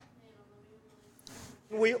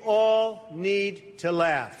We all need to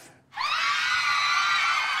laugh.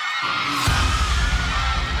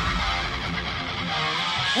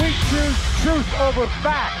 We choose truth over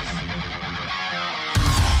facts.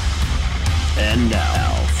 And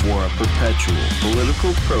now for a perpetual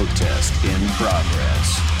political protest in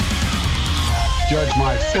progress. Judge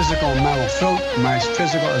my physical and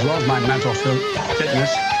mental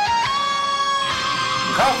fitness.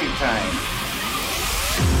 Coffee time.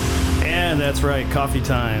 And that's right, coffee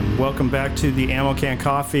time. Welcome back to the Ammo Can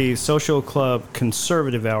Coffee Social Club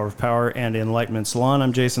Conservative Hour of Power and Enlightenment Salon.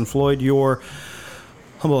 I'm Jason Floyd, your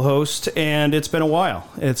humble host, and it's been a while.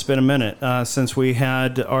 It's been a minute since we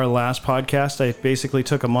had our last podcast. I basically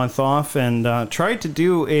took a month off and tried to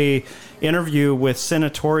do a interview with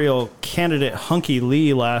senatorial candidate Hunky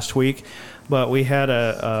Lee last week, but we had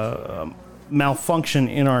a malfunction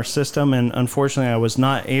in our system, and unfortunately I was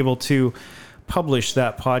not able to publish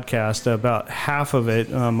that podcast. About half of it,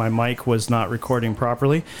 my mic was not recording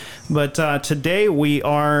properly. But today we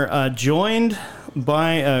are joined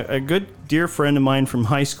by a good dear friend of mine from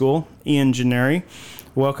high school, Ian Gennari.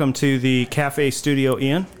 Welcome to the Cafe Studio,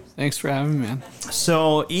 Ian. Thanks for having me, man.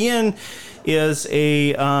 So Ian is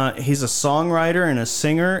he's a songwriter and a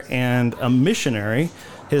singer and a missionary.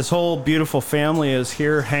 His whole beautiful family is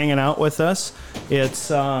here hanging out with us. It's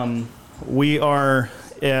we are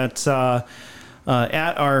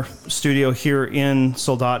at our studio here in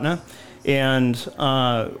Soldotna, and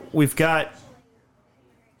we've got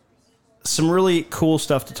some really cool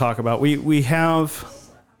stuff to talk about. We have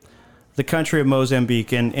the country of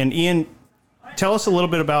Mozambique, and Ian, tell us a little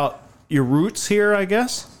bit about your roots here, I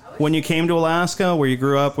guess, when you came to Alaska, where you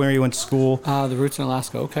grew up, where you went to school. The roots in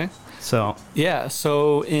Alaska, okay. So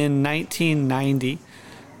in 1990,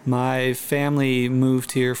 my family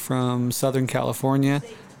moved here from Southern California.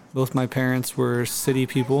 Both my parents were city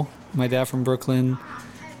people. My dad from Brooklyn,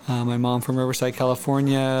 my mom from Riverside,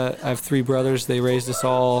 California. I have three brothers. They raised us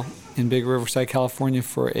all in Big Riverside, California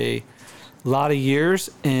for a lot of years.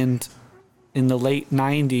 And in the late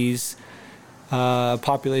 90s,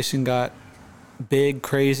 population got big,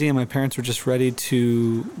 crazy, and my parents were just ready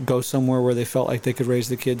to go somewhere where they felt like they could raise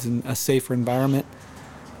the kids in a safer environment.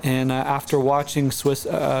 And after watching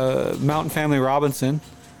Mountain Family Robinson,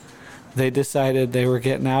 they decided they were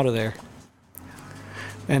getting out of there.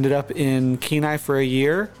 Ended up in Kenai for a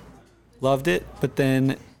year, loved it, but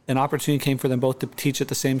then an opportunity came for them both to teach at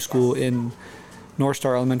the same school in North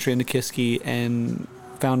Star Elementary in Nikiski, and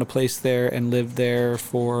found a place there and lived there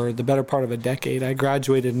for the better part of a decade. I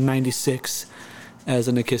graduated in 96 as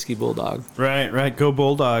a Nikiski Bulldog. Right. Go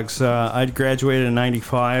Bulldogs. I graduated in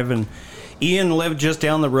 95, and Ian lived just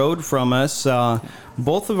down the road from us.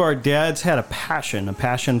 Both of our dads had a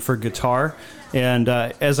passion for guitar. And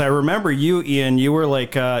as I remember you, Ian, you were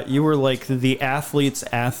like the athlete's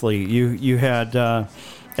athlete. You had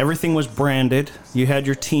everything was branded. You had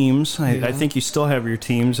your teams. I think you still have your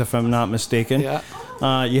teams, if I'm not mistaken.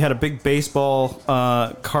 Yeah. You had a big baseball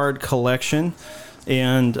card collection,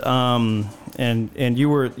 and you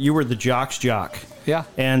were the jock's jock. Yeah.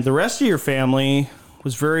 And the rest of your family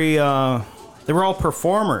was very. They were all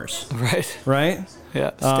performers. Right.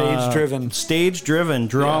 Yeah. Stage driven,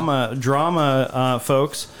 drama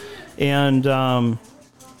folks, and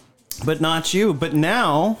but not you. But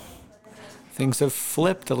now things have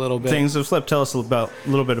flipped a little bit. Tell us a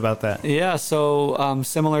little bit about that. Yeah. So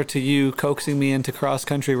similar to you, coaxing me into cross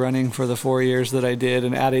country running for the 4 years that I did,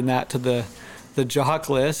 and adding that to the jock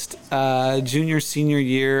list. Junior, senior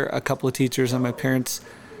year, a couple of teachers and my parents.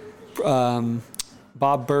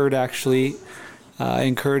 Bob Bird actually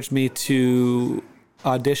encouraged me to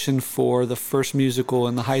audition for the first musical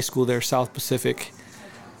in the high school there, South Pacific,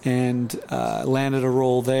 and landed a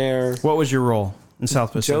role there. What was your role in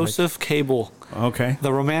South Pacific? Joseph Cable. Okay.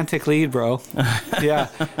 The romantic lead, bro. Yeah.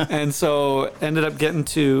 And so ended up getting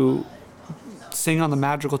to sing on the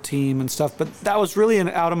Madrigal team and stuff, but that was really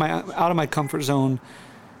out of my comfort zone.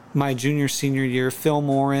 My junior, senior year, Phil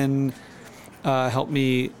Morin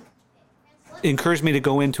encouraged me to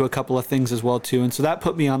go into a couple of things as well too, and so that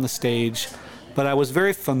put me on the stage. But I was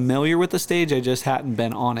very familiar with the stage. I just hadn't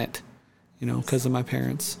been on it, because of my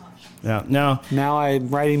parents. Yeah. Now I'm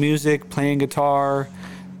writing music, playing guitar,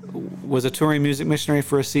 was a touring music missionary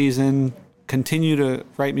for a season, continue to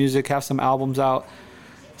write music, have some albums out.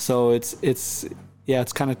 So it's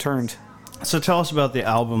kind of turned. So tell us about the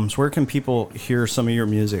albums. Where can people hear some of your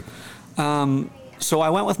music? So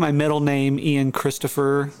I went with my middle name, Ian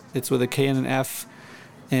Christopher. It's with a K and an F.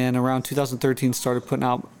 And around 2013 started putting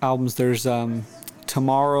out albums. There's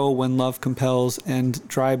Tomorrow, When Love Compels, and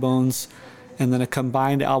Dry Bones. And then a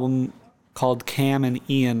combined album called Cam and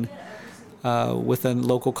Ian. with a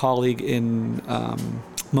local colleague in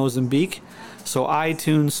Mozambique. So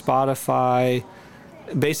iTunes, Spotify,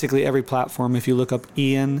 basically every platform. If you look up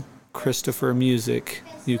Ian Christopher Music,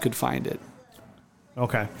 you could find it.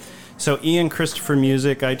 Okay. So Ian Christopher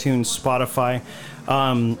Music, iTunes, Spotify.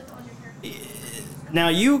 Now,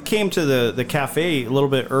 you came to the cafe a little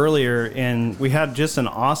bit earlier, and we had just an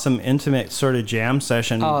awesome, intimate sort of jam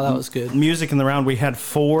session. Oh, that was good. Music in the round. We had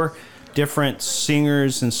 4 different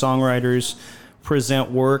singers and songwriters present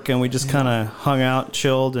work, and we just kind of hung out,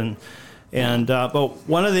 chilled, but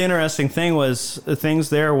one of the interesting things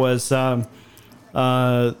there was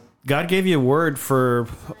God gave you a word for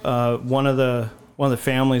one of the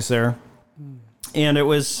families there, and it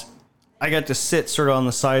was, I got to sit sort of on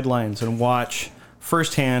the sidelines and watch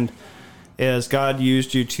firsthand as God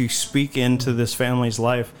used you to speak into this family's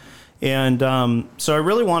life. And so I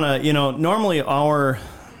really want to, normally our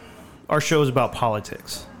show is about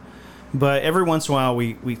politics, but every once in a while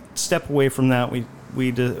we step away from that.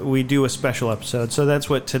 We do a special episode. So that's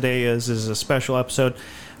what today is a special episode.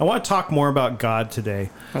 I want to talk more about God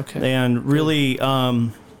today. Okay. And really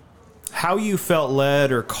how you felt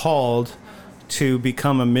led or called to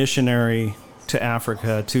become a missionary to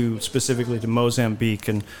Africa, specifically to Mozambique,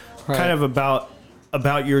 and kind of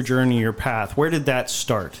about your journey, your path. Where did that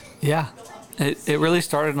start? Yeah. It really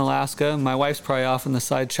started in Alaska. My wife's probably off on the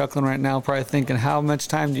side chuckling right now, probably thinking, how much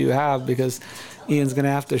time do you have? Because Ian's going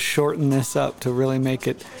to have to shorten this up to really make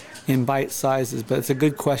it in bite sizes. But it's a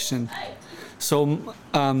good question. So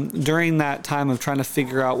during that time of trying to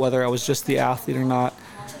figure out whether I was just the athlete or not,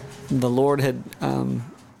 the Lord had,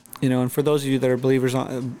 and for those of you that are believers,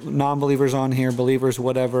 non-believers on here, believers,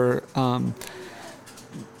 whatever,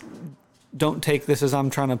 don't take this as I'm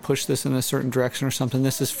trying to push this in a certain direction or something.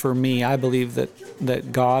 This is for me. I believe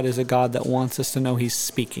that God is a God that wants us to know He's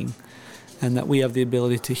speaking and that we have the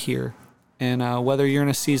ability to hear. And whether you're in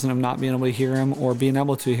a season of not being able to hear Him or being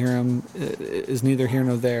able to hear Him is neither here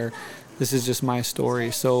nor there. This is just my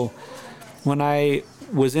story. So when I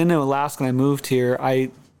was in Alaska and I moved here,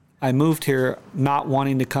 I moved here not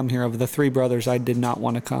wanting to come here. Of the 3 brothers, I did not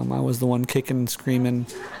want to come. I was the one kicking and screaming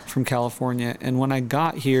from California. And when I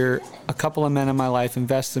got here, a couple of men in my life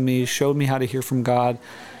invested in me, showed me how to hear from God,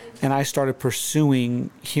 and I started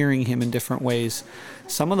pursuing hearing Him in different ways.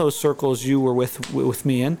 Some of those circles you were with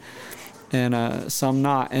me in, and some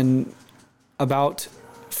not. And about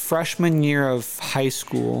freshman year of high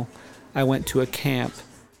school, I went to a camp,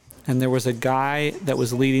 and there was a guy that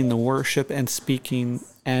was leading the worship and speaking.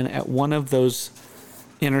 And at one of those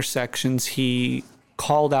intersections, he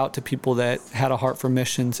called out to people that had a heart for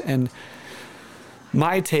missions. And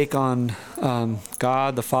my take on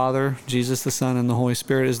God, the Father, Jesus, the Son, and the Holy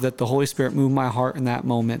Spirit is that the Holy Spirit moved my heart in that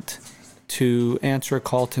moment to answer a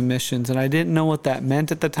call to missions. And I didn't know what that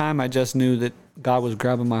meant at the time. I just knew that God was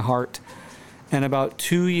grabbing my heart. And about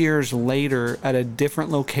 2 years later, at a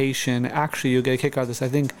different location, actually, you'll get a kick out of this, I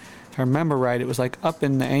think, if I remember right, it was like up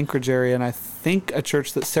in the Anchorage area, and I think a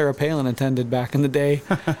church that Sarah Palin attended back in the day.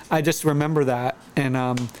 I just remember that.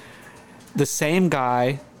 And the same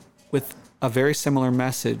guy with a very similar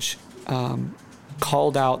message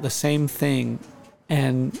called out the same thing,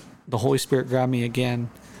 and the Holy Spirit grabbed me again.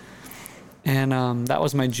 And that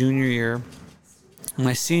was my junior year.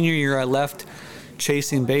 My senior year, I left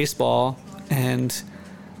chasing baseball, and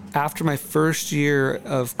after my first year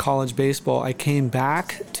of college baseball, I came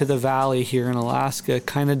back to the valley here in Alaska,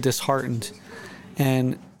 kind of disheartened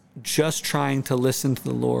and just trying to listen to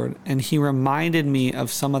the Lord. And He reminded me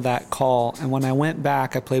of some of that call. And when I went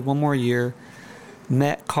back, I played one more year,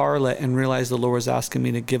 met Carla, and realized the Lord was asking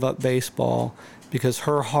me to give up baseball because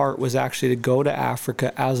her heart was actually to go to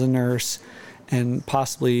Africa as a nurse and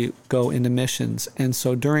possibly go into missions. And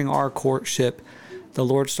so during our courtship, the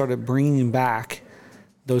Lord started bringing back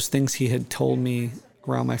those things He had told me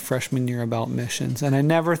around my freshman year about missions. And I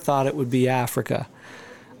never thought it would be Africa,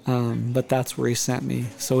 but that's where He sent me.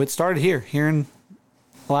 So it started here in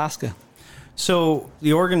Alaska. So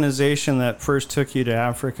the organization that first took you to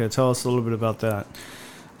Africa, tell us a little bit about that.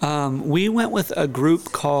 We went with a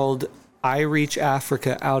group called I Reach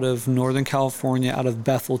Africa out of Northern California, out of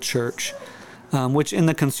Bethel Church, which in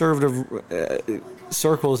the conservative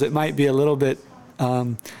circles, it might be a little bit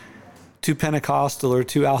too Pentecostal or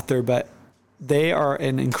too out there, but they are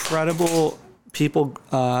an incredible people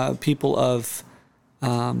of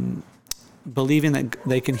believing that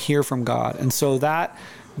they can hear from God. And so that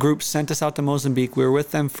group sent us out to Mozambique. We were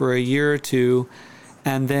with them for a year or two,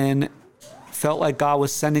 and then felt like God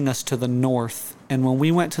was sending us to the north. And when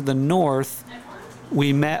we went to the north,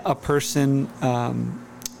 we met a person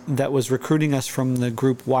that was recruiting us from the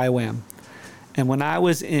group YWAM. And when I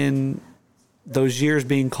was in those years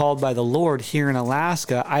being called by the Lord here in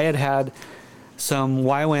Alaska, I had some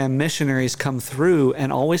YWAM missionaries come through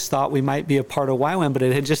and always thought we might be a part of YWAM, but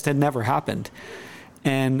it had never happened.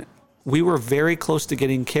 And we were very close to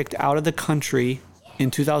getting kicked out of the country in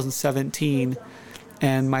 2017.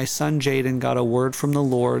 And my son Jaden got a word from the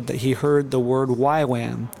Lord that he heard the word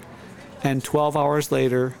YWAM. And 12 hours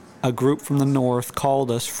later, a group from the north called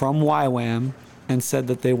us from YWAM and said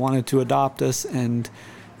that they wanted to adopt us and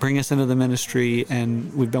bring us into the ministry.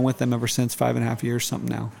 And we've been with them ever since, 5.5 years, something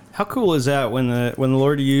now. How cool is that when the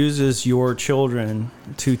Lord uses your children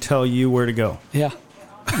to tell you where to go? Yeah.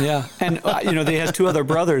 Yeah. And, they have 2 other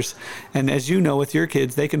brothers. And as you know, with your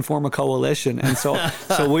kids, they can form a coalition. And so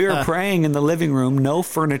we were praying in the living room, no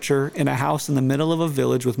furniture, in a house in the middle of a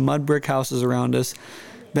village with mud brick houses around us.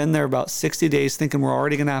 Been there about 60 days thinking we're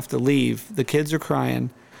already going to have to leave. The kids are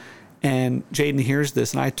crying. And Jaden hears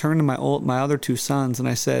this. And I turned to my other 2 sons and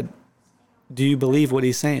I said, do you believe what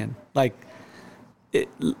he's saying? Like,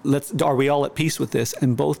 are we all at peace with this?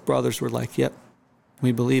 And both brothers were like, yep,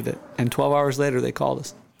 we believe it. And 12 hours later, they called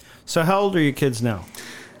us. So how old are your kids now?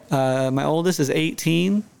 My oldest is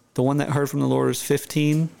 18. The one that heard from the Lord is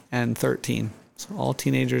 15 and 13. So all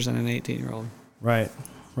teenagers and an 18-year-old. Right.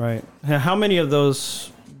 Now, how many of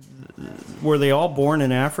those, were they all born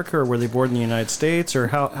in Africa, or were they born in the United States, or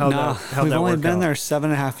how we've only been there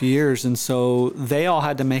 7.5 years, and so they all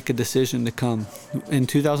had to make a decision to come. In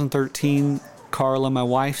 2013, Carla, my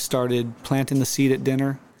wife, started planting the seed at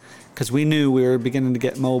dinner because we knew we were beginning to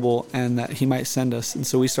get mobile and that he might send us. And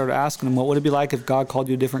so we started asking them, what would it be like if God called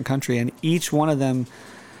you a different country? And each one of them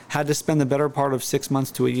had to spend the better part of 6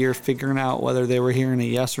 months to a year figuring out whether they were hearing a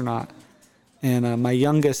yes or not. And my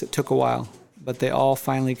youngest, it took a while, but they all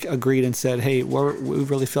finally agreed and said, hey, we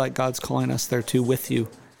really feel like God's calling us there too with you.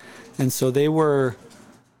 And so they were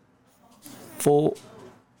full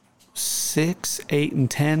 6, 8, and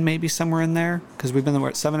 10, maybe somewhere in there, because we've been there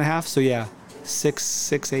at 7.5. So yeah,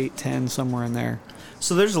 6, 8, 10, somewhere in there.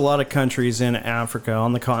 So there's a lot of countries in Africa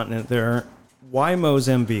on the continent there. Why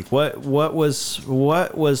Mozambique? What was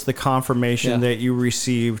the confirmation that you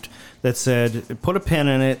received that said, put a pin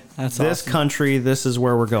in it? That's this awesome. Country, this is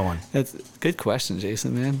where we're going. That's a good question,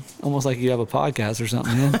 Jason, man. Almost like you have a podcast or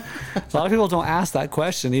something, man. A lot of people don't ask that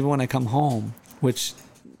question even when they come home, which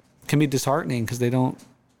can be disheartening because they don't,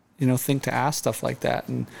 think to ask stuff like that.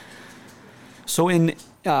 And so when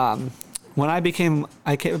I became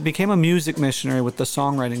a music missionary with the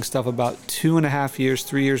songwriting stuff about 2.5 years,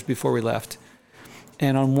 3 years before we left.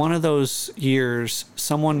 And on one of those years,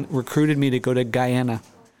 someone recruited me to go to Guyana.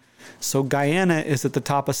 So Guyana is at the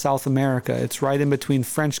top of South America. It's right in between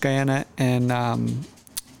French Guyana and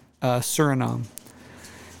Suriname.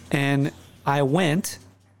 And I went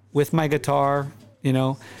with my guitar,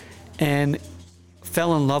 and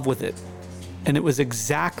fell in love with it. And it was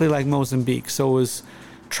exactly like Mozambique. So it was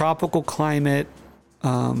tropical climate,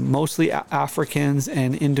 mostly Africans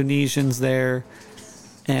and Indonesians there.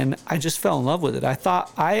 And I just fell in love with it. I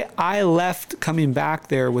thought I left coming back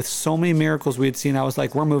there with so many miracles we had seen. I was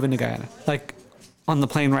like, we're moving to Guyana, like on the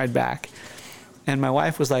plane ride back. And my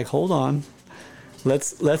wife was like, hold on,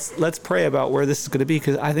 let's pray about where this is going to be,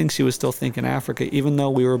 because I think she was still thinking Africa, even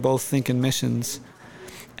though we were both thinking missions.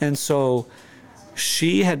 And so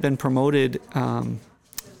she had been promoted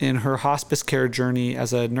in her hospice care journey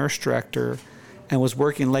as a nurse director and was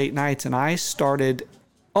working late nights. And I started,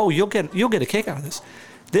 you'll get a kick out of this.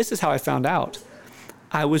 This is how I found out.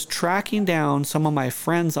 I was tracking down some of my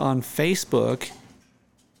friends on Facebook,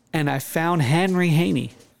 and I found Henry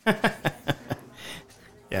Haney.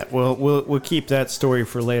 Yeah, we'll keep that story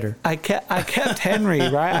for later. I kept Henry,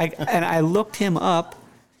 right? And I looked him up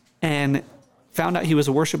and found out he was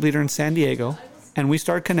a worship leader in San Diego, and we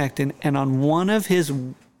started connecting. And on one of his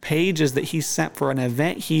pages that he sent for an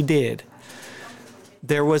event he did,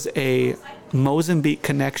 there was a Mozambique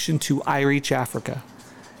connection to iReach Africa.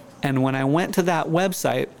 And when I went to that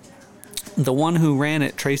website, the one who ran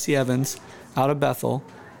it, Tracy Evans, out of Bethel,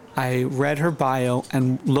 I read her bio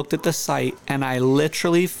and looked at the site, and I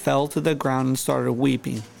literally fell to the ground and started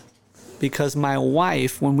weeping. Because my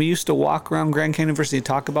wife, when we used to walk around Grand Canyon University and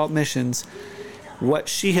talk about missions, what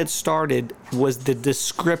she had started was the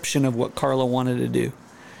description of what Carla wanted to do.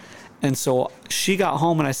 And so she got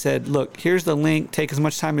home and I said, look, here's the link. Take as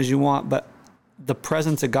much time as you want, but the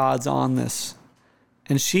presence of God's on this.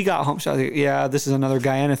 And she got home. She was like, yeah, this is another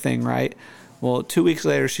Guyana thing, right? Well, 2 weeks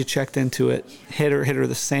later, she checked into it, hit her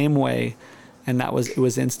the same way. And it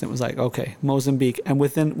was instant. It was like, okay, Mozambique. And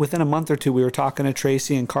within a month or two, we were talking to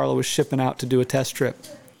Tracy, and Carla was shipping out to do a test trip.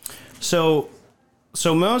 So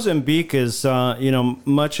So Mozambique is,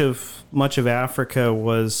 much of Africa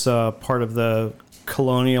was part of the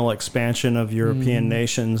colonial expansion of European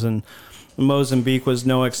nations, and Mozambique was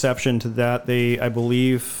no exception to that. They, I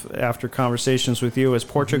believe, after conversations with you, as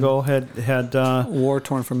Portugal had war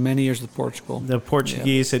torn for many years with Portugal. The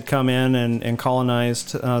Portuguese had come in and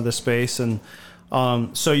colonized the space, and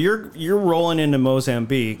so you're rolling into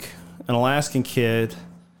Mozambique, an Alaskan kid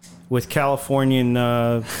with Californian,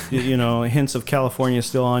 hints of California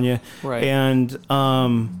still on you, right? And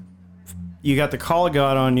you got the call of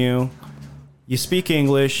God on you. You speak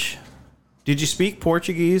English. Did you speak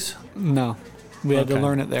Portuguese? No. We had to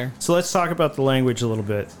learn it there. So let's talk about the language a little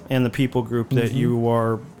bit and the people group that you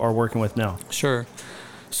are working with now. Sure.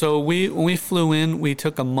 So when we flew in, we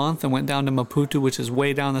took a month and went down to Maputo, which is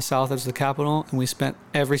way down the south as the capital, and we spent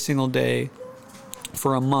every single day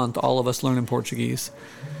for a month, all of us learning Portuguese,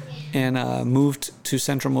 and moved to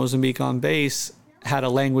central Mozambique on base, had a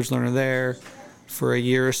language learner there for a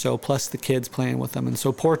year or so, plus the kids playing with them. And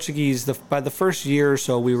so Portuguese, by the first year or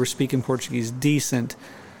so, we were speaking Portuguese decent.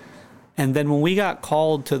 And then when we got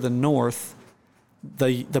called to the north,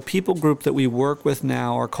 the people group that we work with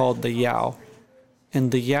now are called the Yao.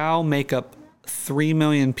 And the Yao make up 3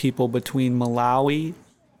 million people between Malawi,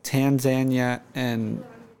 Tanzania, and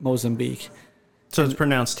Mozambique. So it's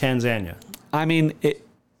pronounced Tanzania. I mean,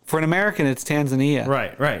 for an American, it's Tanzania.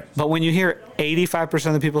 Right. But when you hear 85%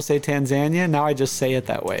 of the people say Tanzania, now I just say it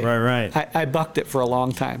that way. Right. I bucked it for a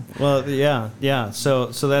long time. Well, yeah. So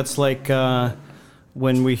that's like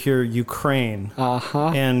when we hear Ukraine,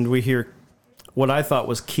 and we hear what I thought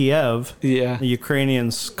was Kiev. Yeah. The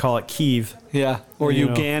Ukrainians call it Kiev. Yeah. Or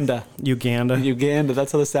Uganda. Uganda.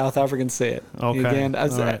 That's how the South Africans say it. Okay. Uganda.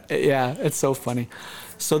 Right. Yeah, it's so funny.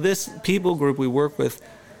 So this people group we work with,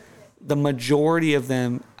 the majority of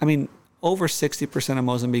them, I mean, over 60% of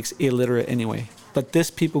Mozambique's illiterate anyway. But this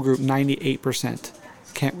people group, 98%,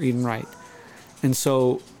 can't read and write. And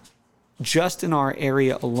so just in our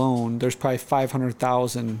area alone, there's probably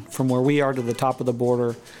 500,000 from where we are to the top of the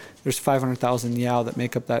border. There's 500,000 Yao that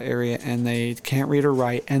make up that area, and they can't read or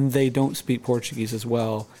write, and they don't speak Portuguese as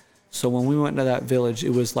well. So when we went to that village,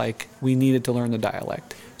 it was like we needed to learn the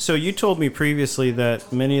dialect. So you told me previously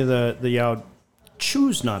that many of the Yao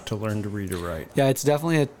choose not to learn to read or write. Yeah, it's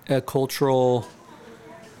definitely a cultural...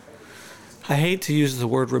 I hate to use the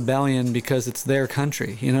word rebellion because it's their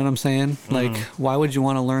country. You know what I'm saying? Like, why would you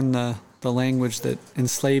want to learn the language that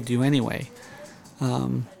enslaved you anyway?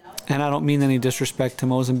 And I don't mean any disrespect to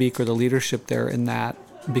Mozambique or the leadership there in that,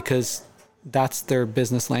 because that's their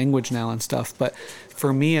business language now and stuff. But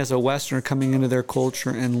for me as a Westerner coming into their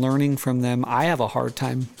culture and learning from them, I have a hard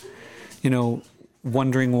time,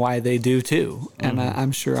 wondering why they do too. And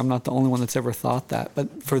I'm sure I'm not the only one that's ever thought that.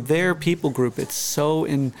 But for their people group, it's so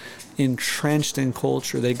entrenched in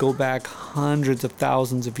culture. They go back hundreds of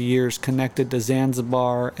thousands of years connected to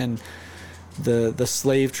Zanzibar and the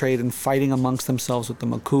slave trade and fighting amongst themselves with the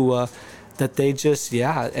Makua, that they just,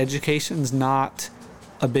 education's not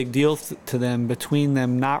a big deal to them, between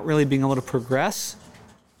them not really being able to progress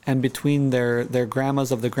and between their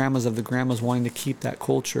grandmas of the grandmas of the grandmas wanting to keep that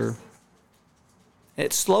culture.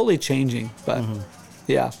 It's slowly changing, but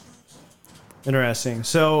yeah. Interesting.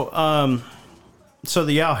 So, so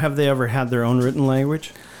the Yao, have they ever had their own written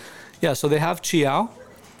language? Yeah, so they have Chiao,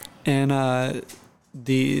 and I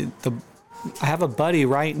have a buddy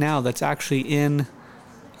right now that's actually in.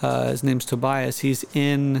 His name's Tobias. He's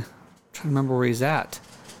in. I'm trying to remember where he's at.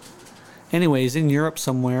 Anyway, he's in Europe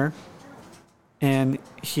somewhere, and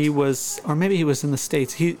he was, or maybe he was in the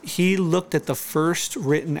States. He looked at the first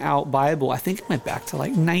written out Bible. I think it went back to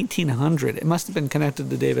like 1900. It must have been connected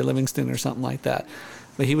to David Livingstone or something like that.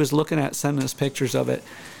 But he was looking at, sending us pictures of it.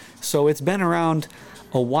 So it's been around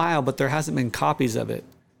a while, but there hasn't been copies of it.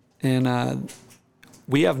 And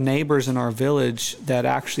we have neighbors in our village that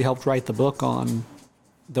actually helped write the book on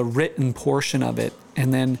the written portion of it.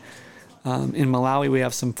 And then in Malawi, we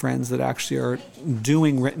have some friends that actually are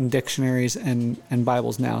doing written dictionaries and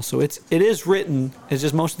Bibles now. So it is written. It's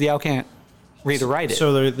just most of the Yao can't read or write it.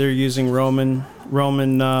 So they're using Roman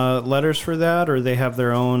letters for that, or they have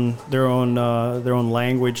their own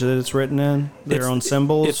language that it's written in, their own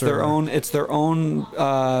symbols. It's their own. It's their own.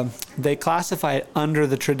 They classify it under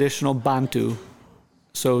the traditional Bantu.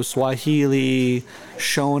 So Swahili,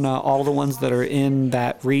 Shona, all the ones that are in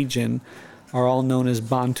that region are all known as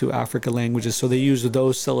Bantu Africa languages. So they use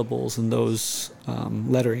those syllables and those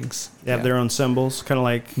letterings. They have their own symbols, kind of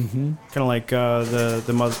like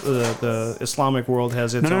the Islamic world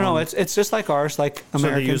has its own. No. It's just like ours, like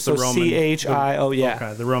American. So they use the Roman. CHIO. Yeah.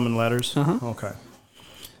 Okay, the Roman letters. Okay.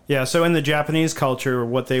 Yeah, so in the Japanese culture,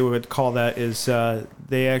 what they would call that is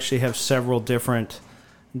they actually have several different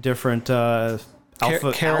characters,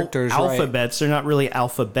 alphabets. They're not really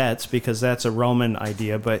alphabets because that's a Roman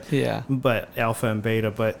idea, but alpha and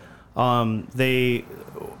beta. But they,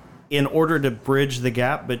 in order to bridge the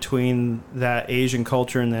gap between that Asian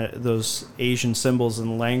culture and those Asian symbols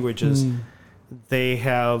and languages, they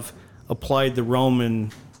have applied the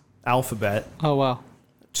Roman alphabet. Oh wow!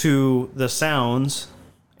 To the sounds.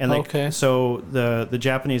 And so the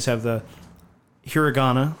Japanese have the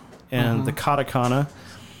hiragana and the katakana,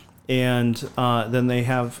 and then they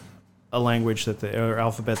have a language or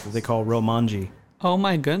alphabet that they call romanji. Oh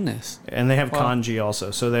my goodness! And they have kanji also.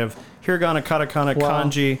 So they have hiragana, katakana,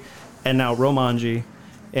 kanji, and now romanji.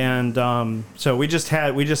 And so we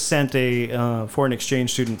just sent a foreign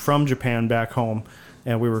exchange student from Japan back home,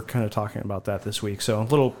 and we were kind of talking about that this week. So a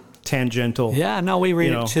little tangential. Yeah, no, we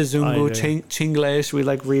read it Chizungu, Chinglish. We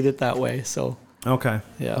read it that way. So okay,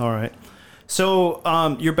 yeah, all right. So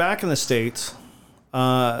you're back in the States.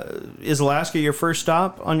 Is Alaska your first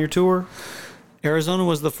stop on your tour? Arizona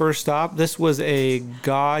was the first stop. This was a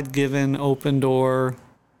God-given open door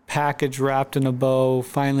package wrapped in a bow.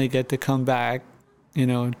 Finally get to come back.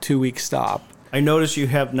 2-week stop. I notice you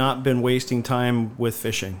have not been wasting time with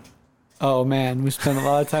fishing. Oh man, we spent a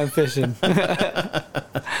lot of time fishing.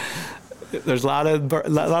 There's a lot of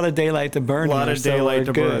daylight to burn. A lot of daylight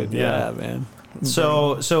to burn. Yeah, man.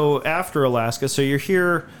 So after Alaska, so you're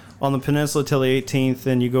here on the peninsula till the 18th,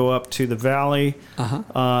 and you go up to the valley.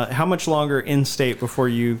 How much longer in state before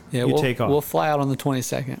you take off? We'll fly out on the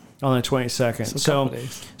 22nd. On the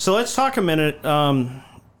 22nd. So let's talk a minute,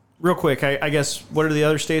 real quick. I guess what are the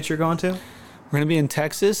other states you're going to? We're going to be in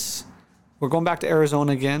Texas. We're going back to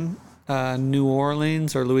Arizona again. New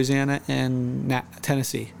Orleans or Louisiana and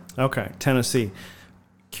Tennessee. Okay, Tennessee.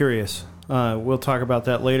 Curious. We'll talk about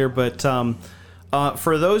that later. But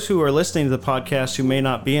for those who are listening to the podcast who may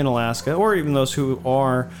not be in Alaska, or even those who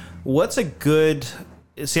are, what's a good...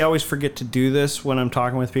 See, I always forget to do this when I'm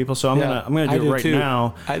talking with people, so I'm gonna do it right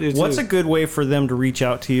now. I do What's too. a good way for them to reach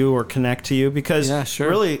out to you or connect to you? Because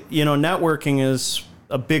really, networking is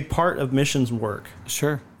a big part of missions work.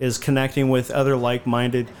 Sure. Is connecting with other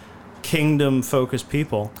like-minded kingdom-focused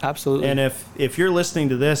people. Absolutely. And if you're listening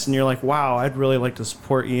to this and you're like, wow, I'd really like to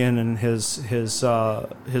support Ian and his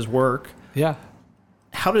work. Yeah.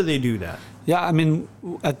 How do they do that? Yeah, I mean,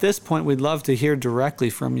 at this point, we'd love to hear directly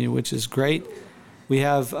from you, which is great. We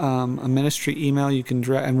have a ministry email you can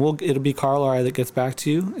direct, and it'll be Carl or I that gets back to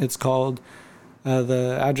you. It's called,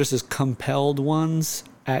 the address is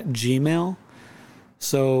compelledones@gmail.com.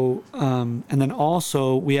 So, and then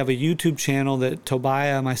also we have a YouTube channel that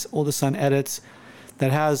Tobiah, my oldest son, edits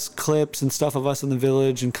that has clips and stuff of us in the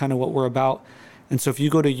village and kind of what we're about. And so if you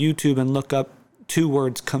go to YouTube and look up 2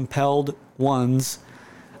 words, Compelled Ones,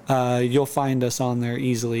 you'll find us on there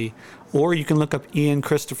easily. Or you can look up Ian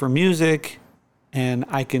Christopher Music, and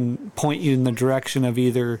I can point you in the direction of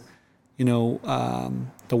either, the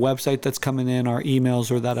website that's coming in, our emails,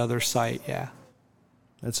 or that other site. Yeah.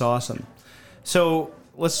 That's awesome. So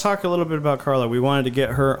let's talk a little bit about Carla. We wanted to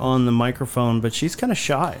get her on the microphone, but she's kind of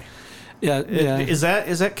shy. Yeah. Is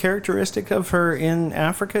that characteristic of her in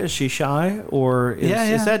Africa? Is she shy, or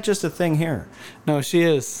is that just a thing here? No, she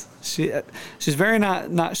is. She's very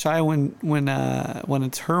not shy when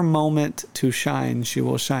it's her moment to shine. She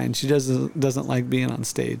will shine. She doesn't like being on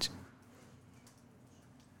stage.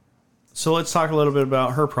 So let's talk a little bit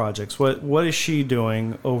about her projects. What is she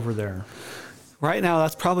doing over there? Right now,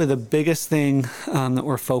 that's probably the biggest thing that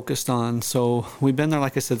we're focused on. So we've been there,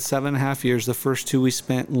 like I said, 7.5 years. The first 2 we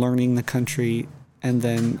spent learning the country. And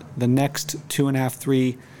then the next 2.5,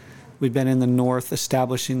 3, we've been in the north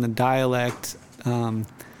establishing the dialect, sharing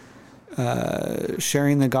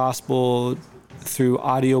the gospel through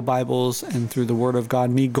audio Bibles and through the Word of God,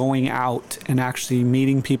 me going out and actually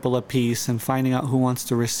meeting people at peace and finding out who wants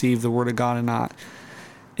to receive the Word of God and not.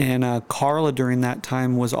 And Carla, during that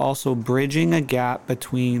time, was also bridging a gap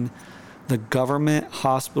between the government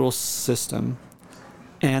hospital system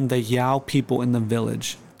and the Yao people in the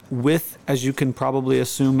village. With, as you can probably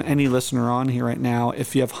assume, any listener on here right now,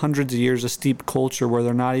 if you have hundreds of years of steep culture where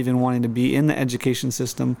they're not even wanting to be in the education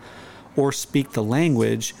system or speak the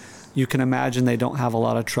language, you can imagine they don't have a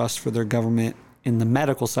lot of trust for their government in the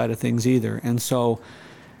medical side of things either. And so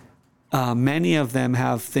many of them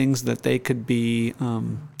have things that they could be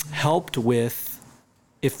helped with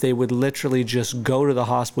if they would literally just go to the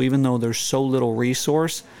hospital, even though there's so little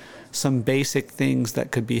resource, some basic things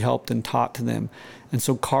that could be helped and taught to them. And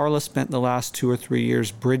so Carla spent the last 2 or 3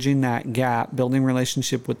 years bridging that gap, building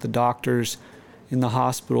relationship with the doctors in the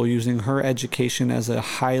hospital, using her education as a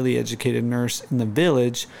highly educated nurse in the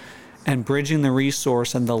village and bridging the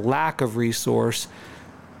resource and the lack of resource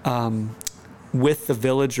with the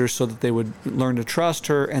villagers so that they would learn to trust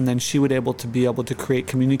her, and then she would be able to create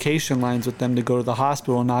communication lines with them to go to the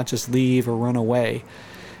hospital and not just leave or run away.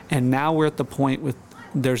 And now we're at the point with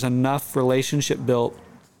there's enough relationship built,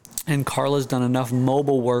 and Carla's done enough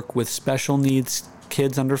mobile work with special needs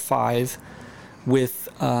kids under 5, with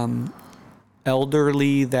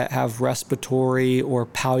elderly that have respiratory or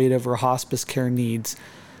palliative or hospice care needs,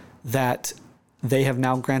 that they have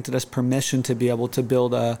now granted us permission to be able to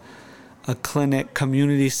build a clinic,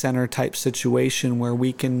 community center type situation where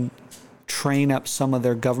we can train up some of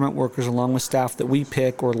their government workers along with staff that we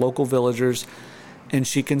pick or local villagers, and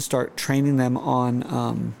she can start training them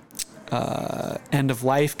on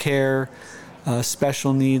end-of-life care,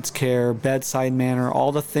 special needs care, bedside manner,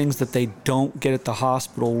 all the things that they don't get at the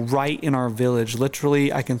hospital right in our village.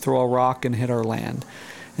 Literally, I can throw a rock and hit our land.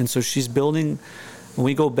 And so she's building, when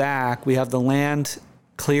we go back, we have the land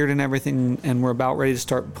cleared and everything, and we're about ready to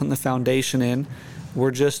start putting the foundation in.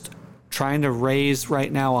 We're just trying to raise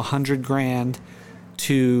right now $100,000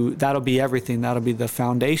 to, that'll be everything. That'll be the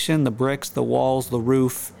foundation, the bricks, the walls, the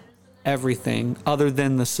roof, everything, other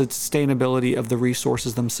than the sustainability of the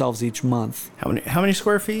resources themselves each month. How many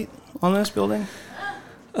square feet on this building?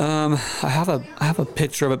 I have a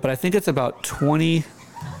picture of it, but I think it's about 20.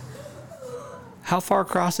 How far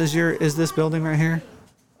across is this building right here?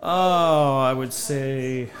 Oh, I would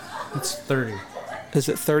say it's 30. Is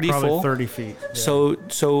it 30 probably full? 30 feet. Yeah.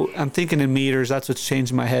 So I'm thinking in meters. That's what's changed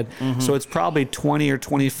in my head. Mm-hmm. So it's probably 20 or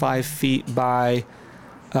 25 feet by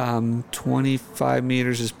 25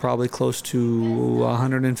 meters is probably close to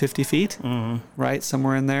 150 feet, right?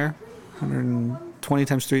 Somewhere in there. 120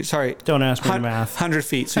 times 3. Sorry. Don't ask me the math. 100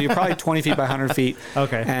 feet. So you're probably 20 feet by 100 feet.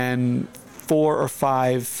 Okay. And 4 or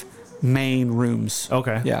 5 main rooms.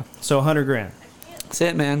 Okay. Yeah. So $100,000. That's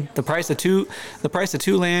it, man. The price of two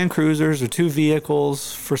Land Cruisers or 2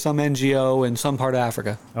 vehicles for some NGO in some part of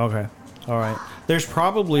Africa. Okay. All right. There's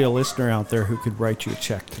probably a listener out there who could write you a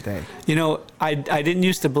check today. You know, I didn't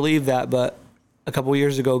used to believe that, but a couple of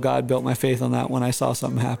years ago, God built my faith on that when I saw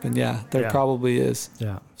something happen. Yeah, there probably is.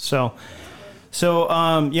 Yeah. So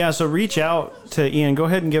reach out to Ian. Go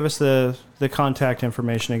ahead and give us the contact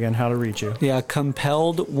information again, how to reach you. Yeah,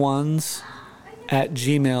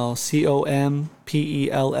 compelledones@gmail,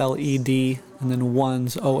 COMPELLED, and then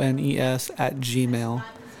ones, ONES, @gmail.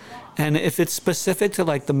 And if it's specific to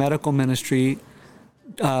like the medical ministry,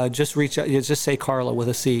 just reach out. Just say Carla with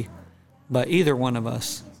a C. But either one of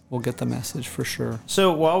us will get the message for sure.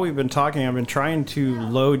 So while we've been talking, I've been trying to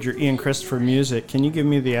load your Ian Christopher music. Can you give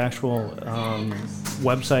me the actual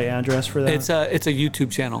website address for that? It's a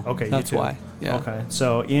YouTube channel. Okay, that's YouTube. why. Yeah. Okay,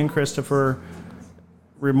 so Ian Christopher.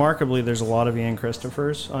 Remarkably, there's a lot of Ian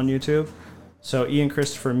Christophers on YouTube. So Ian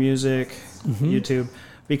Christopher Music, YouTube.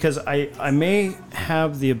 Because I may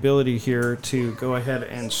have the ability here to go ahead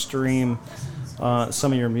and stream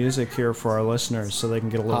some of your music here for our listeners so they can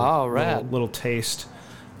get a little taste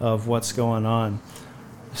of what's going on.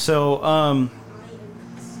 So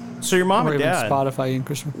so your mom and dad, Spotify, Ian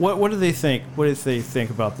Christopher. what do they think? What do they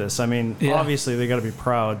think about this? I mean, obviously they got to be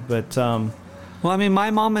proud, but well, I mean, my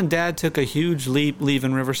mom and dad took a huge leap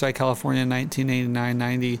leaving Riverside, California in 1989,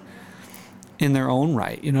 90 in their own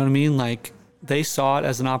right. You know what I mean? Like, they saw it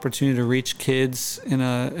as an opportunity to reach kids in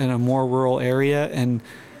a more rural area and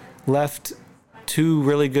left 2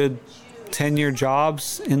 really good 10-year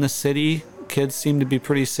jobs in the city. Kids seemed to be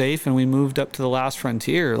pretty safe, and we moved up to the last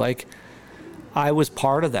frontier. Like, I was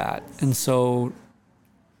part of that. And so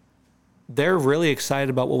they're really excited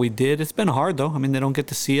about what we did. It's been hard, though. I mean, they don't get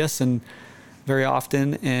to see us and very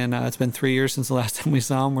often, and it's been 3 years since the last time we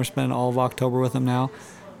saw them. We're spending all of October with them now.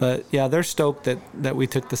 But yeah, they're stoked that we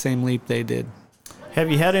took the same leap they did.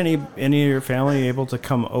 Have you had any of your family able to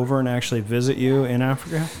come over and actually visit you in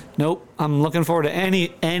Africa? Nope. I'm looking forward to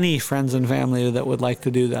any friends and family that would like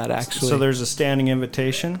to do that, actually. So there's a standing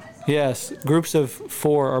invitation? Yes. Groups of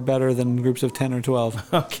 4 are better than groups of 10 or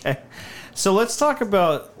 12. Okay. So let's talk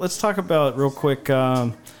about real quick,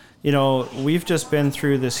 we've just been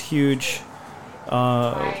through this huge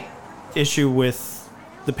issue with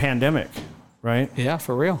the pandemic, right? Yeah,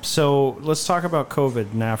 for real. So let's talk about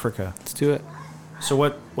COVID in Africa. Let's do it. So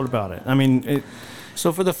what about it? I mean,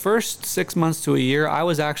 so for the first 6 months to a year, I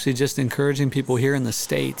was actually just encouraging people here in the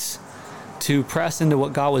States to press into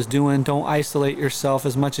what God was doing. Don't isolate yourself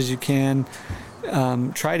as much as you can.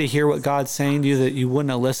 Try to hear what God's saying to you that you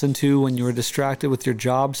wouldn't have listened to when you were distracted with your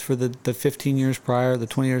jobs for the 15 years prior, the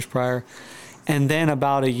 20 years prior. And then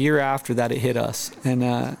about a year after that, it hit us.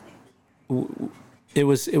 And it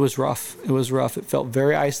was rough. It was rough. It felt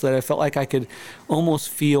very isolated. I felt like I could almost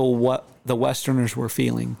feel what the Westerners were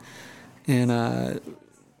feeling. And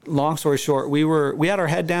long story short, we had our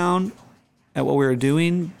head down at what we were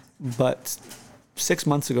doing, but 6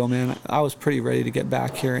 months ago, man, I was pretty ready to get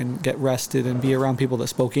back here and get rested and be around people that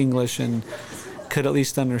spoke English and could at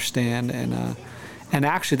least understand. And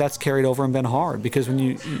actually that's carried over and been hard, because when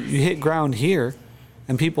you hit ground here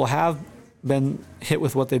and people have been hit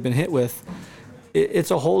with what they've been hit with,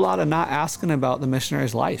 it's a whole lot of not asking about the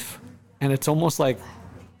missionary's life. And it's almost like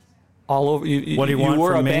all over you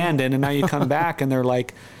were abandoned and now you come back and they're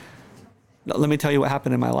like, let me tell you what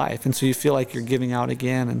happened in my life. And so you feel like you're giving out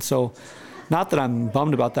again. And so, not that I'm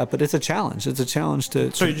bummed about that, but it's a challenge. It's a challenge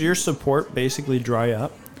to... So did your support basically dry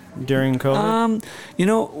up during COVID?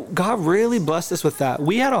 God really blessed us with that.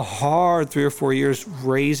 We had a hard 3 or 4 years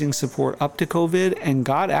raising support up to COVID, and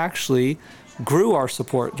God actually grew our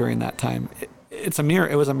support during that time. It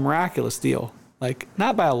was a miraculous deal. Like,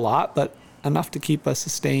 not by a lot, but enough to keep us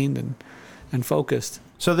sustained and focused.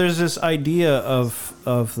 So there's this idea of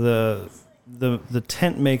the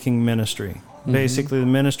tent making ministry, basically the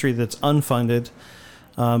ministry that's unfunded,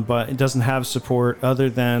 but it doesn't have support other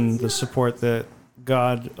than the support that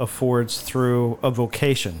God affords through a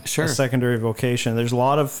vocation, a secondary vocation. There's a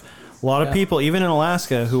lot of people, even in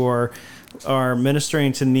Alaska, who are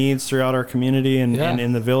ministering to needs throughout our community and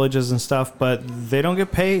in the villages and stuff, but they don't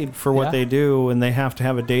get paid for what they do, and they have to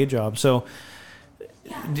have a day job. So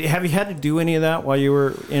have you had to do any of that while you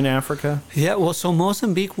were in Africa? Yeah, well, so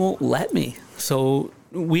Mozambique won't let me. So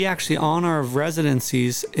we actually, on our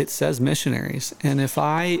residencies, it says missionaries. And if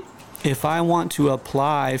I want to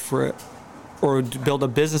apply for or build a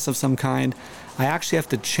business of some kind, I actually have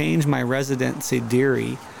to change my residency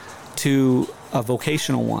degree to a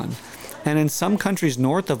vocational one. And in some countries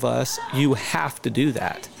north of us, you have to do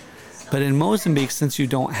that. But in Mozambique, since you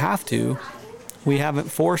don't have to, we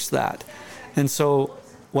haven't forced that. And so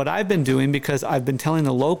what I've been doing, because I've been telling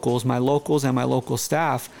my locals and my local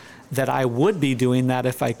staff that I would be doing that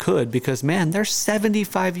if I could, because man, they're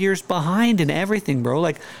 75 years behind in everything, bro.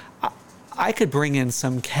 Like, I could bring in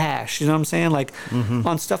some cash, you know what I'm saying? Like,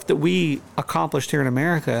 on stuff that we accomplished here in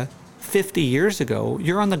America 50 years ago,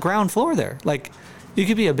 you're on the ground floor there. Like, you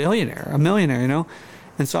could be a millionaire, you know?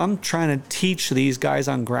 And so I'm trying to teach these guys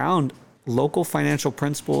on ground local financial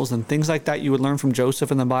principles and things like that you would learn from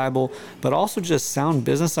Joseph in the Bible, but also just sound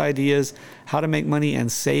business ideas, how to make money and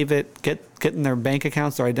save it, get in their bank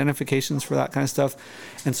accounts, their identifications for that kind of stuff.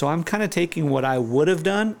 And so I'm kind of taking what I would have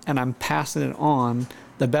done and I'm passing it on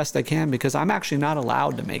the best I can, because I'm actually not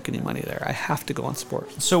allowed to make any money there. I have to go on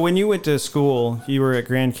support. So when you went to school, you were at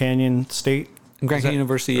Grand Canyon State? Grand Canyon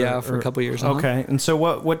University, for a couple of years. Okay. And so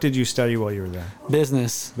what did you study while you were there?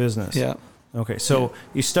 Business. Yeah. Okay. So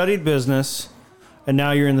you studied business, and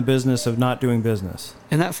now you're in the business of not doing business.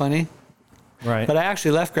 Isn't that funny? Right. But I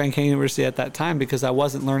actually left Grand Canyon University at that time because I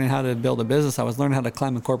wasn't learning how to build a business. I was learning how to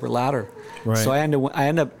climb a corporate ladder. Right. So I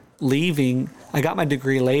ended up leaving. I got my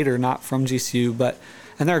degree later, not from GCU,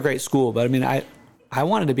 and they're a great school. But I mean, I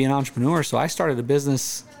wanted to be an entrepreneur, so I started a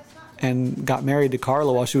business and got married to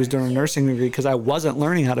Carla while she was doing a nursing degree because I wasn't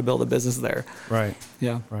learning how to build a business there. Right.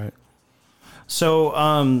 Yeah. Right. So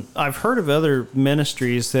I've heard of other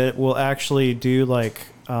ministries that will actually do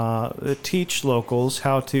teach locals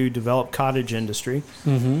how to develop cottage industry.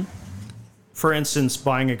 Mm-hmm. For instance,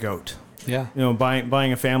 buying a goat. Yeah. You know,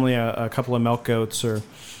 buying a family a couple of milk goats, or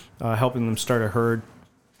helping them start a herd.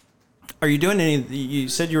 Are you doing any? You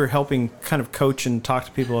said you were helping kind of coach and talk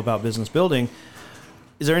to people about business building.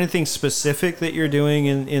 Is there anything specific that you're doing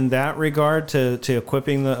in that regard to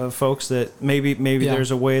equipping the folks that maybe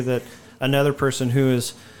there's a way that another person who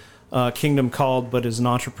is kingdom called but is an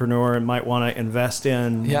entrepreneur and might want to invest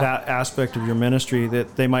in that aspect of your ministry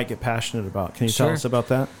that they might get passionate about? Can you tell us about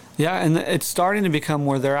that? Yeah, and it's starting to become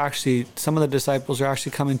where they're actually, some of the disciples are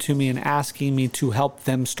actually coming to me and asking me to help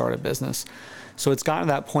them start a business. So it's gotten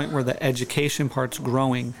to that point where the education part's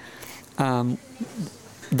growing.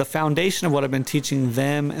 The foundation of what I've been teaching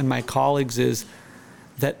them and my colleagues is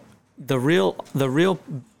that the real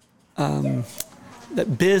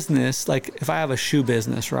that business, like if I have a shoe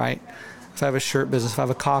business, right? If I have a shirt business, if I have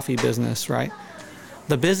a coffee business, right?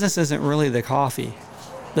 The business isn't really the coffee.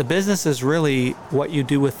 The business is really what you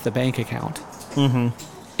do with the bank account. Mm-hmm.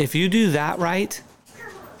 If you do that right,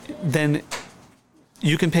 then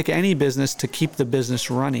you can pick any business to keep the business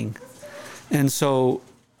running. And so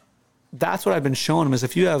that's what I've been showing them is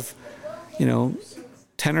if you have,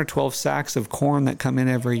 10 or 12 sacks of corn that come in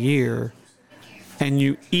every year and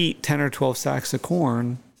you eat 10 or 12 sacks of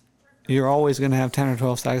corn, you're always going to have 10 or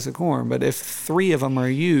 12 sacks of corn. But if 3 of them are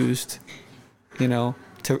used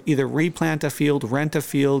to either replant a field, rent a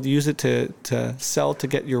field, use it to sell, to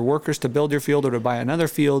get your workers to build your field or to buy another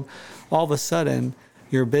field. All of a sudden,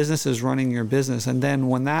 your business is running your business. And then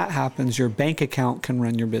when that happens, your bank account can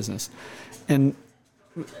run your business. And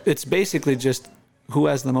it's basically just who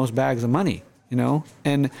has the most bags of money,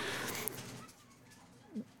 And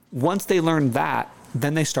once they learn that,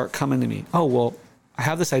 then they start coming to me. Oh, well, I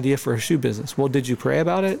have this idea for a shoe business. Well, did you pray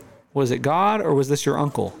about it? Was it God or was this your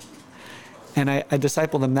uncle? And I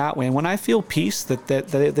disciple them that way. And when I feel peace that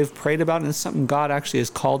they've prayed about it and it's something God actually has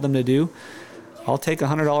called them to do, I'll take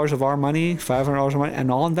 $100 of our money, $500 of money,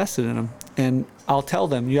 and I'll invest it in them. And I'll tell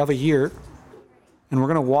them, you have a year, and we're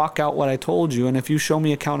going to walk out what I told you. And if you show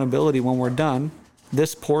me accountability when we're done,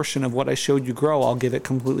 this portion of what I showed you grow, I'll give it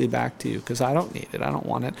completely back to you because I don't need it. I don't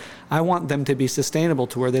want it. I want them to be sustainable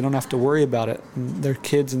to where they don't have to worry about it. And their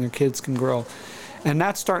kids can grow. And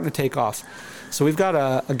that's starting to take off. So we've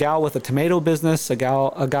got a gal with a tomato business, a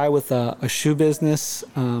guy with a shoe business.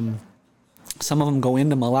 Some of them go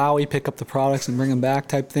into Malawi, pick up the products and bring them back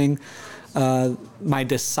type thing. My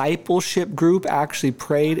discipleship group actually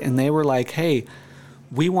prayed and they were like, hey,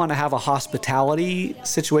 we want to have a hospitality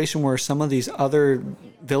situation where some of these other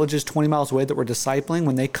villages 20 miles away that we're discipling,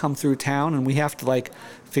 when they come through town and we have to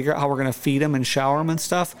figure out how we're going to feed them and shower them and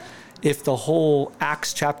stuff. If the whole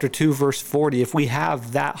Acts chapter 2, verse 40, if we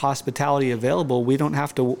have that hospitality available, we don't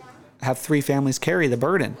have to have 3 families carry the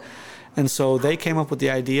burden. And so they came up with the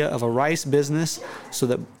idea of a rice business so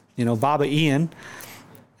that, Baba Ian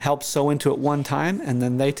helps sow into it one time and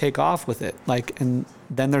then they take off with it. And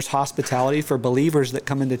then there's hospitality for believers that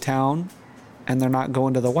come into town and they're not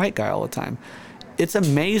going to the white guy all the time. It's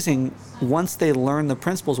amazing once they learn the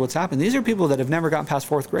principles, what's happened. These are people that have never gotten past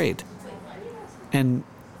 4th grade and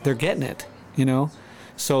they're getting it,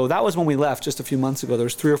 So that was when we left just a few months ago.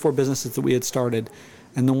 There's 3 or 4 businesses that we had started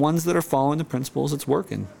and the ones that are following the principles, it's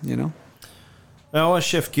working, I want to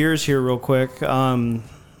shift gears here real quick.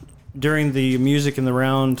 During the Music in the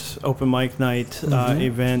Round open mic night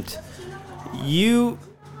event, you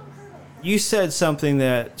said something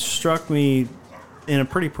that struck me in a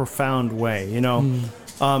pretty profound way.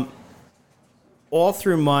 All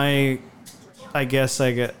through my,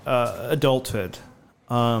 adulthood,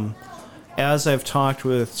 as I've talked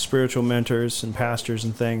with spiritual mentors and pastors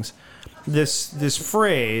and things, this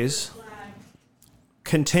phrase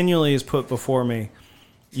continually is put before me.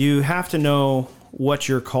 You have to know what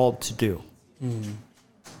you're called to do.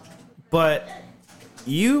 But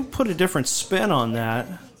you put a different spin on that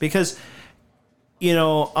because,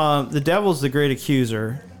 the devil's the great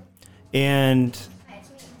accuser. And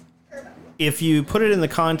if you put it in the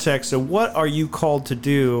context of what are you called to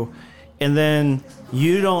do, and then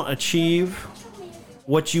you don't achieve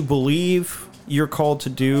what you believe you're called to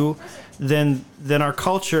do, then our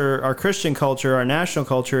culture, our Christian culture, our national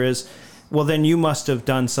culture is, well, then you must have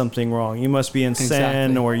done something wrong. You must be in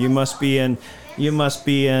sin, or you must be in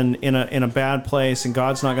a bad place, and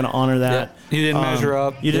God's not going to honor that. Yeah. You didn't measure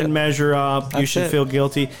up. You didn't measure up. That's you should it. feel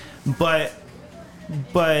guilty. But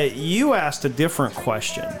you asked a different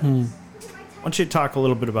question. Why don't you talk a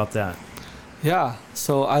little bit about that? Yeah.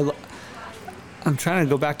 So I'm trying to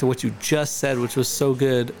go back to what you just said, which was so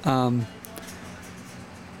good.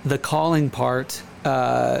 The calling part.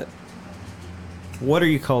 What are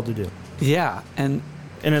you called to do? Yeah, and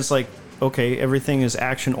it's like, okay, everything is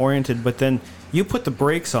action oriented, but then you put the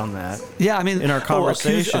brakes on that. Yeah, I mean, in our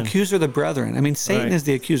conversation, accuser the brethren. I mean, Satan is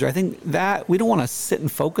the accuser. I think that we don't want to sit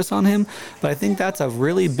and focus on him, but I think that's a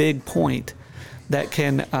really big point that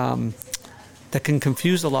can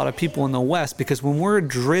confuse a lot of people in the West, because when we're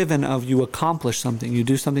driven of you accomplish something, you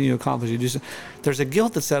do something, you accomplish, there's a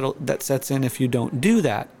guilt that sets in if you don't do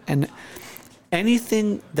that, and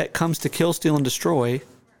anything that comes to kill, steal, and destroy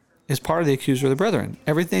is part of the accuser of the brethren.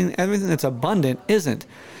 Everything that's abundant isn't.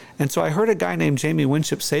 And so I heard a guy named Jamie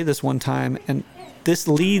Winship say this one time, and this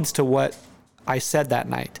leads to what I said that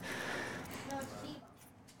night.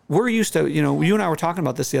 We're used to, you and I were talking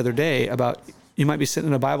about this the other day, about you might be sitting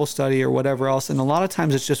in a Bible study or whatever else, and a lot of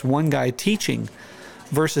times it's just one guy teaching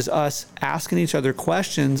versus us asking each other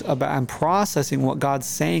questions about and processing what God's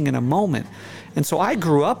saying in a moment. And so I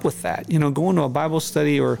grew up with that, going to a Bible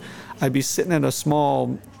study, or I'd be sitting at a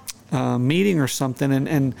small meeting or something,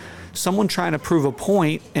 and someone trying to prove a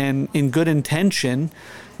point and in good intention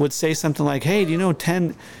would say something like, hey, do you know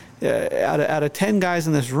 10 out of 10 guys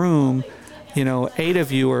in this room, 8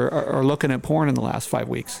 of you are looking at porn in the last 5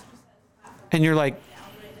 weeks. And you're like,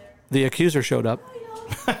 the accuser showed up.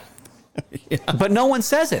 Yeah. But no one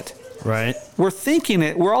says it. Right. We're thinking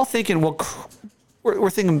it. We're all thinking, well, we're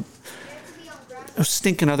thinking, those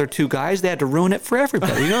stinking other two guys, they had to ruin it for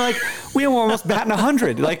everybody. Like we were almost batting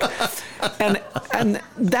 100. Like, and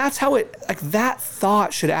that's how it, like that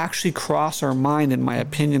thought should actually cross our mind, in my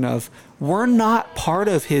opinion, of we're not part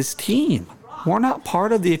of his team. We're not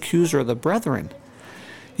part of the accuser of the brethren.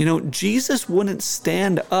 Jesus wouldn't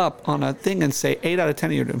stand up on a thing and say 8 out of 10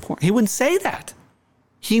 of you are important. He wouldn't say that.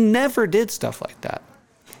 He never did stuff like that.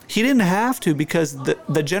 He didn't have to, because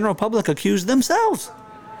the general public accused themselves.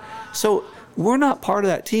 So we're not part of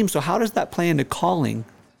that team. So how does that play into calling?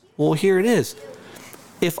 Well, here it is.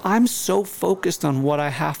 If I'm so focused on what I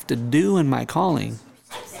have to do in my calling,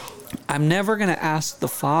 I'm never going to ask the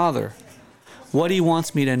Father what he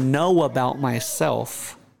wants me to know about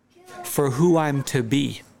myself for who I'm to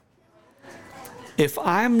be. If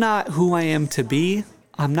I'm not who I am to be,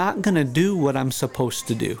 I'm not going to do what I'm supposed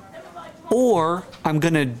to do. Or I'm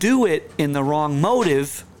going to do it in the wrong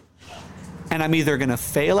motive, and I'm either going to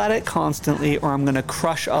fail at it constantly, or I'm going to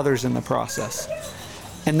crush others in the process.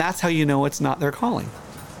 And that's how you know it's not their calling.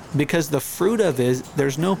 Because the fruit of it is,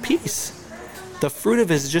 there's no peace. The fruit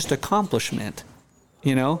of it is just accomplishment.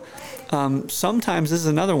 Sometimes, this is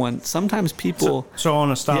another one, sometimes people... So I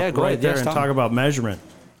want to stop there and talk about measurement.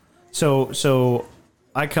 So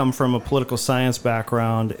I come from a political science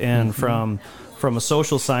background and from a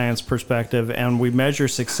social science perspective, and we measure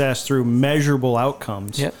success through measurable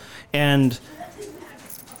outcomes. Yep. And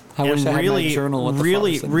I wish I had my journal with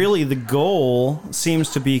the really the goal seems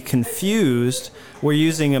to be confused. We're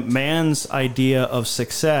using a man's idea of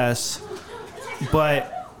success,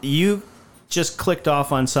 but you just clicked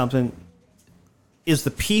off on something. Is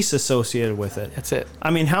the peace associated with it? That's it.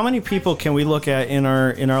 I mean, how many people can we look at in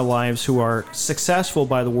our lives who are successful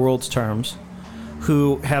by the world's terms,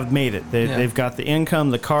 who have made it? They've got the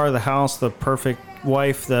income, the car, the house, the perfect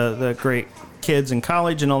wife, the great kids in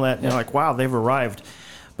college and all that. And you're like, wow, they've arrived.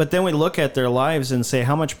 But then we look at their lives and say,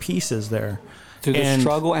 how much peace is there? Through the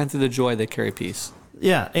struggle and through the joy, they carry peace.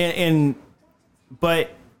 Yeah,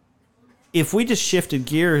 but if we just shifted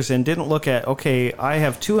gears and didn't look at, okay, I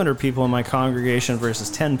have 200 people in my congregation versus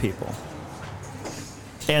 10 people,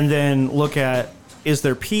 and then look at, is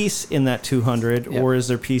there peace in that 200 or is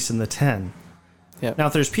there peace in the 10? Yep. Now,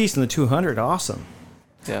 if there's peace in the 200, awesome.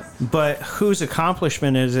 Yeah. But whose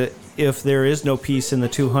accomplishment is it if there is no peace in the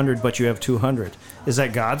 200 but you have 200? Is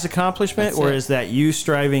that God's accomplishment, or is that you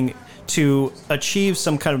striving to achieve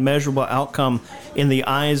some kind of measurable outcome in the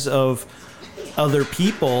eyes of other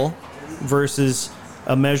people versus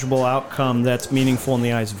a measurable outcome that's meaningful in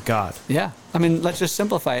the eyes of God? Yeah. I mean, let's just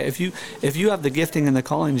simplify it. If you have the gifting and the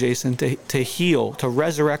calling, Jason, to heal, to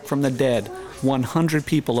resurrect from the dead 100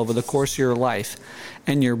 people over the course of your life,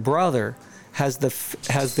 and your brother has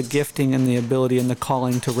the gifting and the ability and the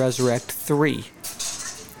calling to resurrect 3,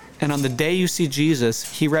 and on the day you see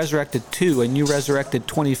Jesus, he resurrected 2 and you resurrected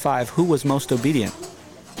 25, who was most obedient?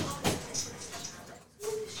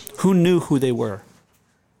 Who knew who they were?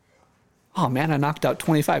 Oh man, I knocked out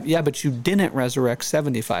 25. Yeah, but you didn't resurrect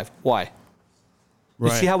 75. Why?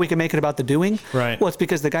 Right. You see how we can make it about the doing? Right. Well, it's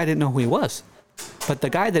because the guy didn't know who he was. But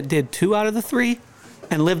the guy that did 2 out of the 3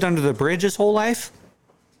 and lived under the bridge his whole life,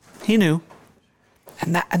 he knew.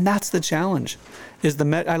 And that's the challenge.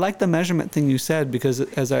 I like the measurement thing you said, because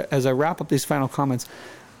as I wrap up these final comments,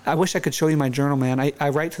 I wish I could show you my journal, man. I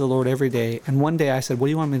write to the Lord every day, and one day I said, "What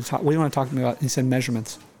do you want me to talk? What do you want to talk to me about?" And he said,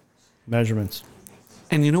 "Measurements." Measurements.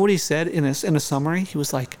 And you know what he said in a summary? He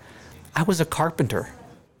was like, "I was a carpenter.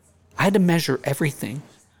 I had to measure everything,"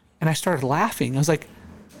 and I started laughing. I was like,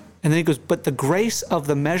 and then he goes, "But the grace of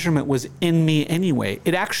the measurement was in me anyway.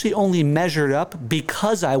 It actually only measured up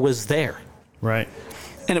because I was there." Right.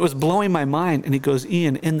 And it was blowing my mind. And he goes,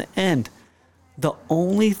 "Ian, in the end, the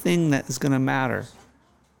only thing that is going to matter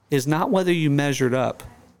is not whether you measured up,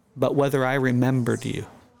 but whether I remembered you.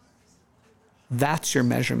 That's your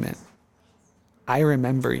measurement. I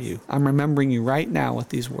remember you. I'm remembering you right now with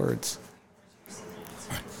these words."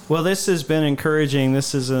 Well, this has been encouraging.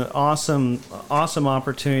 This is an awesome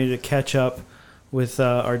opportunity to catch up with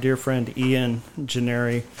our dear friend Ian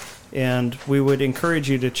Gennari. And we would encourage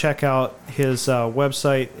you to check out his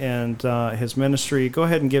website and his ministry. Go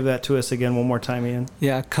ahead and give that to us again one more time, Ian.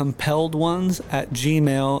 Yeah,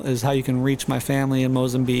 compelledones@gmail is how you can reach my family in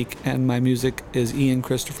Mozambique, and my music is Ian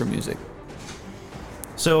Christopher Music.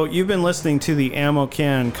 So you've been listening to the Ammo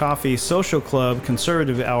Can Coffee Social Club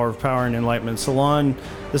Conservative Hour of Power and Enlightenment Salon.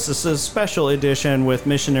 This is a special edition with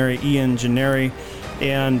Missionary Ian Gennari.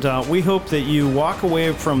 And we hope that you walk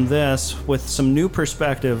away from this with some new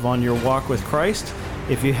perspective on your walk with Christ.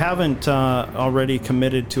 If you haven't already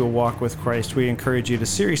committed to a walk with Christ, we encourage you to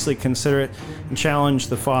seriously consider it and challenge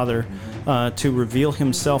the Father to reveal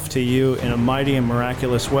himself to you in a mighty and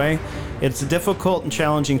miraculous way. It's a difficult and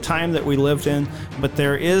challenging time that we lived in, but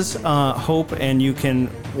there is hope, and you can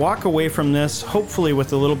walk away from this hopefully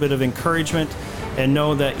with a little bit of encouragement and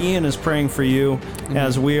know that Ian is praying for you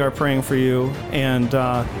as we are praying for you, and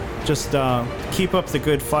just keep up the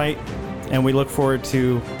good fight, and we look forward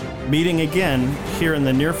to meeting again here in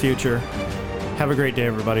the near future. Have a great day,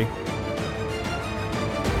 everybody.